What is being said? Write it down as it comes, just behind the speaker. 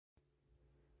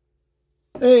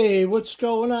Hey, what's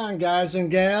going on, guys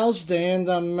and gals? Dan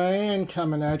the Man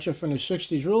coming at you from the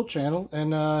 60s Rule channel.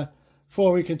 And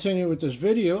before we continue with this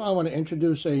video, I want to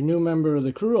introduce a new member of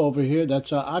the crew over here. That's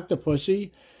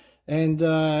Octopussy. And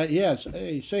yes,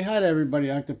 hey, say hi to everybody,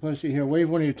 Octopussy. Here,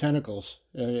 wave one of your tentacles.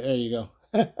 There you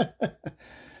go.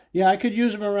 Yeah, I could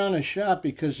use him around the shop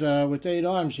because with 8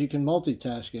 arms, he can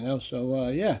multitask, you know. So,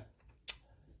 yeah,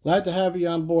 glad to have you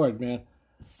on board, man.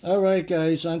 All right,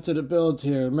 guys, onto the build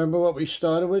here. Remember what we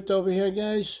started with over here,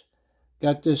 guys?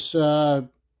 Got this Greyhound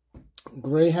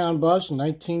bus,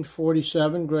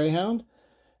 1947 Greyhound.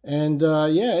 And,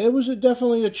 yeah, it was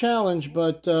definitely a challenge,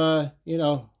 but, you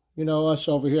know us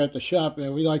over here at the shop,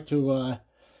 man, we like to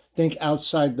think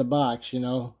outside the box, you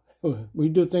know. We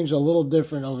do things a little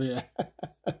different over here.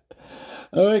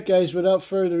 All right, guys, without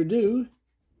further ado,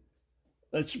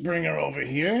 let's bring her over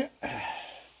here.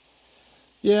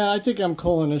 Yeah, I think I'm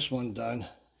calling this one done,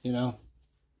 you know.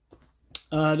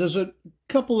 There's a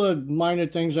couple of minor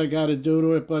things I got to do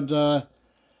to it, but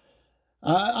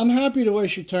I'm happy the way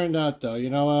she turned out, though, you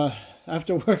know.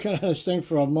 After working on this thing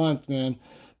for a month, man,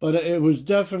 but it was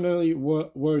definitely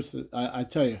worth it. I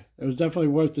tell you, it was definitely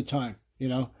worth the time, you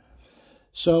know.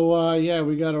 So, yeah,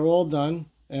 we got her all done,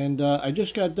 and I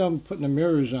just got done putting the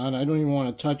mirrors on. I don't even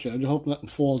want to touch it. I just hope nothing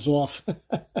falls off.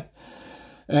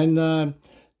 And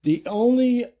the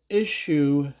only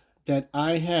issue that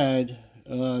I had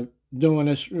doing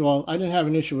this, well, I didn't have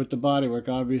an issue with the bodywork,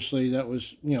 obviously. That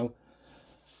was, you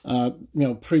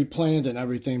know, pre-planned and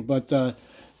everything. But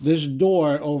this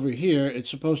door over here, it's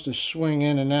supposed to swing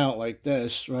in and out like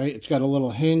this, right? It's got a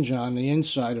little hinge on the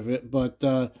inside of it. But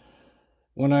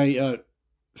when I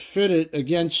fit it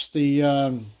against the,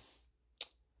 let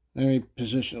me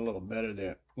position it a little better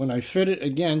there. When I fit it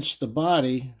against the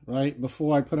body, right,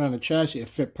 before I put it on the chassis, it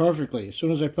fit perfectly. As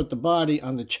soon as I put the body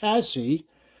on the chassis,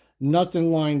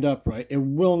 nothing lined up right. It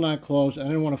will not close. I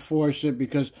didn't want to force it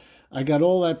because I got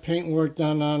all that paint work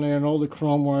done on there and all the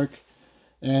chrome work.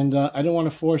 And I didn't want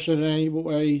to force it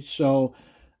anyway. So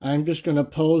I'm just going to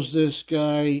pose this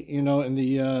guy, you know, in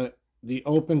the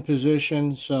open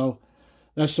position. So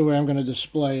that's the way I'm going to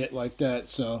display it, like that.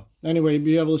 So anyway, you'll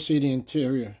be able to see the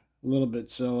interior a little bit.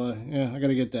 So yeah, I got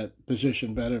to get that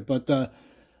position better. But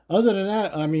other than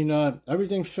that, I mean,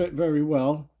 everything fit very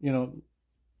well. You know,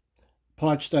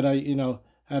 parts that I, you know,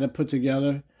 had to put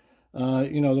together,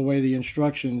 you know, the way the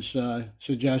instructions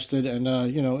suggested. And,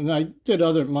 you know, and I did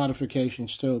other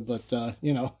modifications too, but,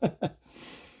 you know.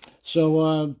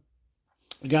 So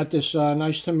I got this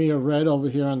nice Tamiya red over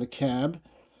here on the cab.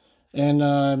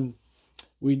 And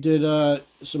we did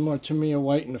some more Tamiya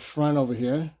white in the front over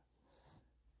here.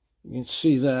 You can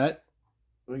see that.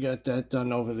 We got that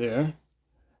done over there.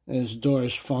 And this door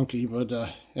is funky, but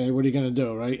hey, what are you going to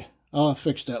do, right? I'll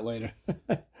fix that later.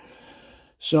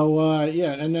 So,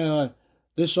 yeah, and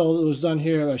this all was done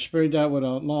here. I sprayed that with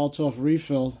a Molotov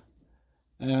refill.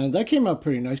 And that came out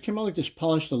pretty nice. Came out like this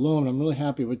polished aluminum. I'm really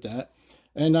happy with that.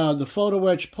 And the photo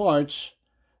etch parts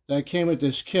that came with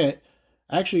this kit,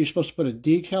 actually, you're supposed to put a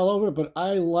decal over it, but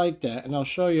I like that. And I'll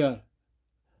show you.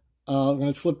 I'm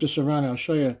going to flip this around and I'll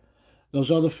show you those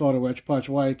other photo etch parts,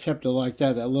 why I kept it like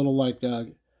that. That little, like,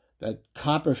 that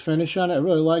copper finish on it. I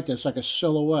really like that. It's like a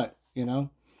silhouette, you know.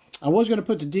 I was going to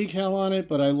put the decal on it,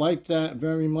 but I like that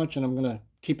very much, and I'm going to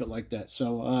keep it like that.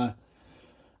 So, all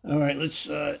right, let's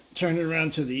turn it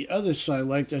around to the other side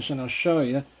like this, and I'll show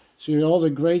you. See, all the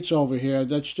grates over here,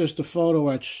 that's just a photo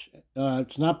etch.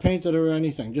 It's not painted or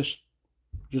anything,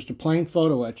 just a plain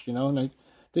photo etch, you know, and I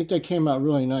think that came out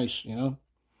really nice, you know.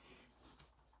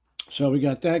 So we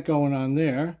got that going on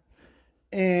there.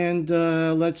 And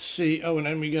let's see. Oh, and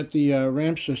then we got the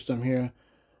ramp system here.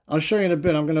 I'll show you in a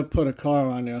bit. I'm going to put a car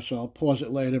on there, so I'll pause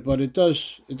it later. But it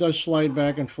does slide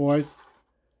back and forth.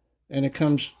 And it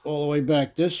comes all the way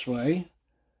back this way.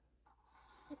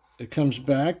 It comes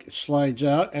back, it slides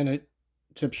out, and it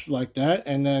tips like that.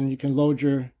 And then you can load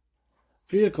your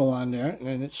vehicle on there, and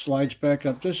then it slides back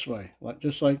up this way,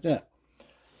 just like that.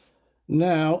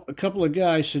 Now, a couple of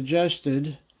guys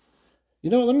suggested, you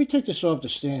know, let me take this off the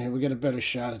stand here. We get a better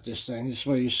shot at this thing. This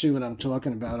way you see what I'm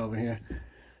talking about over here.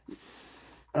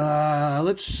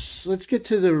 Let's get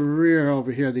to the rear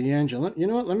over here, the engine. You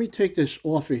know what? Let me take this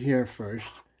off of here first.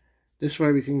 This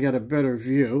way we can get a better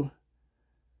view.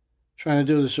 Trying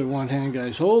to do this with one hand,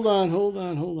 guys. Hold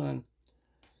on.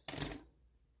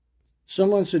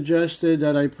 Someone suggested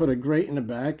that I put a grate in the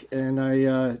back, and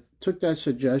I took that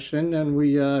suggestion, and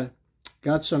we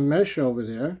got some mesh over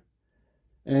there.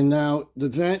 And now the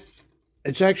vent,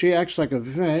 it actually acts like a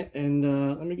vent, and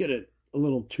let me get a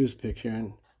little toothpick here,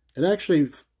 and it actually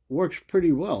works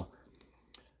pretty well.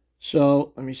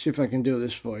 So let me see if I can do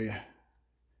this for you.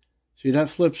 See, that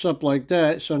flips up like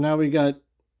that. So now we got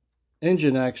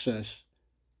engine access.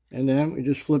 And then we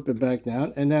just flip it back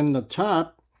down. And then the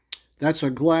top, that's a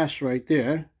glass right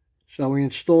there. So we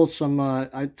installed some,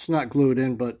 it's not glued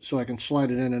in, but so I can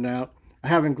slide it in and out. I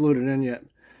haven't glued it in yet.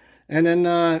 And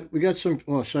then we got some,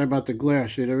 oh, sorry about the glare.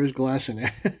 See, there is glass in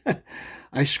there.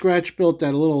 I scratch built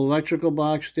that little electrical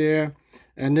box there.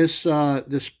 And this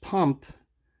this pump,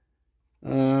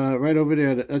 right over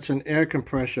there, that's an air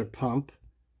compressor pump.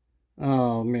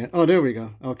 Oh, man. Oh, there we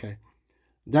go. Okay.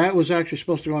 That was actually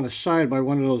supposed to go on the side by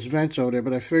one of those vents over there,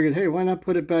 but I figured, hey, why not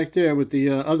put it back there with the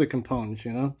other components,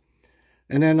 you know?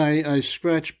 And then I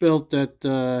scratch built that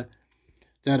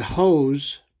that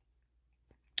hose.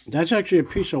 That's actually a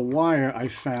piece of wire I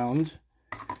found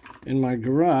in my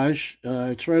garage.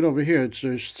 It's right over here.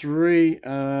 There's three,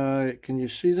 can you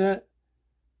see that?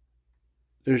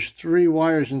 There's three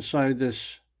wires inside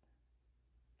this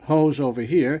hose over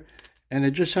here, and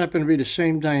it just happened to be the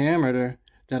same diameter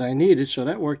that I needed, so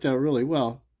that worked out really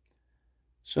well.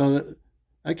 So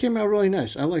that came out really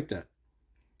nice. I like that.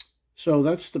 So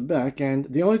that's the back end.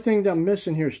 The only thing that I'm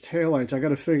missing here is taillights. I got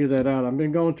to figure that out. I've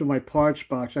been going through my parts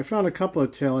box. I found a couple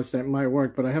of taillights that might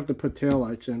work, but I have to put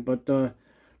taillights in. But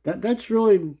that's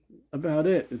really about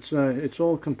it. It's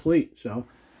all complete. So,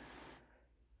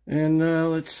 and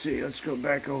let's see. Let's go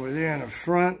back over there in the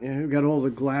front. Yeah, we've got all the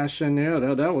glass in there.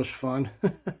 That was fun.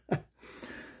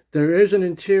 There is an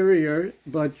interior,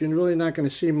 but you're really not going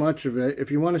to see much of it.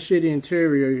 If you want to see the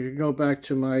interior, you can go back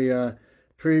to my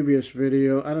previous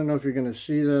video. I don't know if you're going to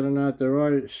see that or not. There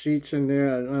are seats in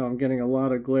there. I know I'm getting a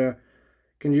lot of glare.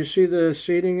 Can you see the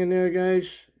seating in there, guys?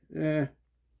 Yeah.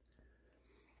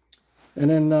 And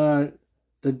then the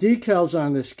decals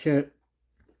on this kit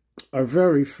are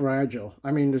very fragile.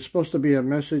 I mean, there's supposed to be a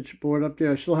message board up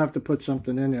there. I still have to put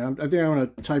something in there. I think I'm going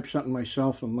to type something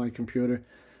myself on my computer.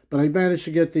 But I managed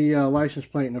to get the license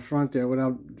plate in the front there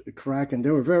without cracking.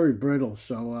 They were very brittle,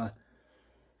 so...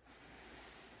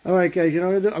 All right, guys, you know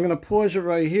what I'm going to do? I'm going to pause it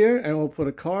right here, and we'll put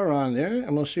a car on there,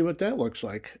 and we'll see what that looks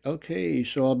like. Okay,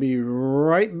 so I'll be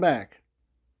right back.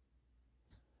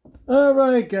 All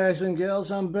right, guys and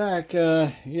gals, I'm back.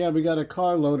 Yeah, we got a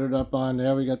car loaded up on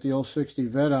there. We got the old 60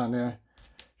 Vet on there.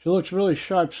 She looks really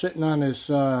sharp sitting on this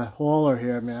hauler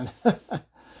here, man.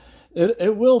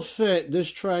 It will fit, this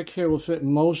track here will fit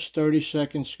most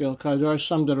 32nd scale cars. There are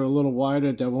some that are a little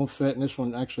wider that won't fit, and this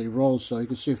one actually rolls, so you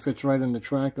can see it fits right in the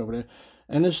track over there.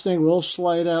 And this thing will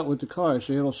slide out with the car,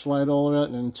 so it'll slide all the way out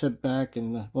and then tip back,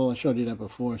 and, well, I showed you that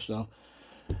before, so.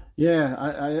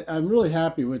 Yeah, I'm really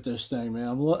happy with this thing, man.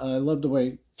 I love the way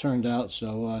it turned out,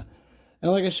 so.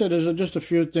 And like I said, there's just a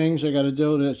few things I got to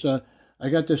do. I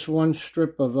got this one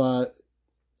strip of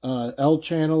L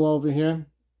channel over here.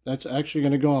 That's actually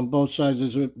going to go on both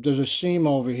sides. There's a seam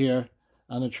over here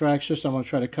on the track system. I'm going to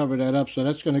try to cover that up. So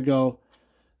that's going to go,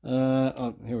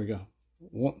 oh, here we go.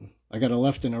 I got a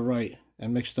left and a right. I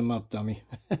mixed them up, dummy.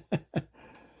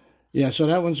 Yeah, so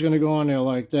that one's going to go on there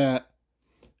like that.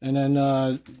 And then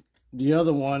the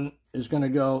other one is going to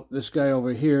go, this guy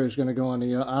over here is going to go on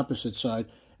the opposite side.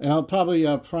 And I'll probably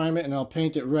prime it and I'll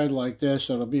paint it red like this.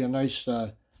 So it'll be a nice...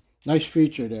 nice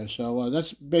feature there. So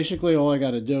that's basically all I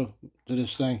got to do to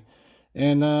this thing.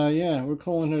 And yeah, we're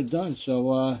calling her done.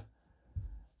 So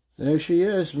there she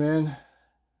is, man.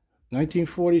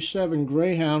 1947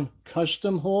 Greyhound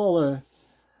custom hauler.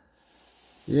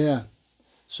 Yeah.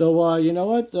 So you know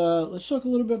what? Let's talk a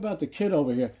little bit about the kit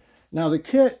over here. Now the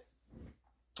kit,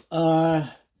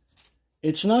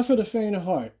 it's not for the faint of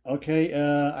heart, okay?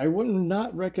 I would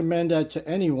not recommend that to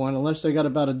anyone unless they got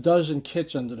about a dozen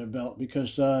kits under their belt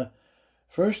because,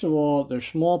 first of all, they're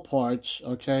small parts,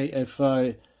 okay? If,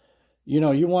 you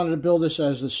know, you wanted to build this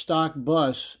as a stock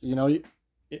bus, you know,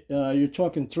 you're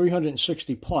talking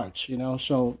 360 parts, you know?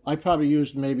 So I probably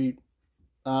used maybe,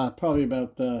 probably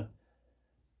about,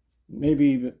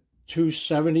 maybe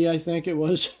 270, I think it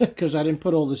was, because I didn't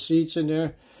put all the seats in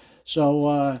there.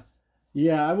 So,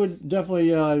 yeah, I would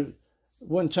definitely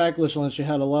wouldn't tackle this unless you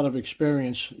had a lot of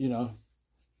experience, you know,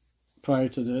 prior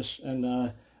to this.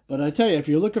 And but I tell you, if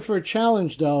you're looking for a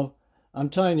challenge, though, I'm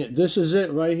telling you, this is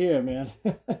it right here, man.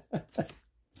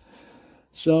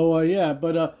 So yeah,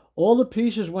 but all the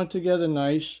pieces went together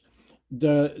nice.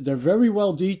 They're very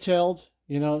well detailed.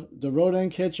 You know, the RODEN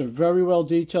kits are very well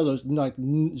detailed. There's like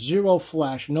zero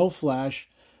flash, no flash,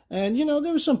 and you know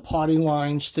there were some party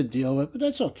lines to deal with, but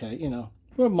that's okay. You know.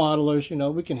 We're modelers, you know,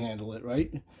 we can handle it,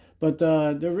 right? But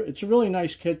it's a really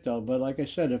nice kit, though. But like I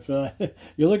said, if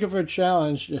you're looking for a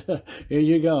challenge, here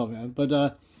you go, man.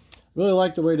 But really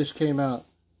like the way this came out.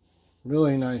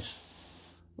 Really nice.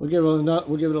 We'll give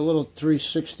it a little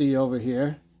 360 over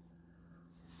here.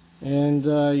 And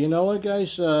you know what,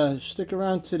 guys? Stick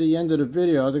around to the end of the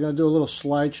video. They're going to do a little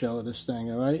slideshow of this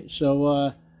thing, all right?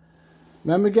 So,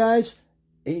 remember, guys,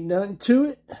 ain't nothing to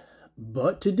it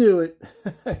but to do it.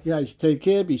 Guys, take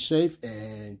care, be safe,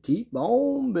 and keep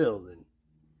on building.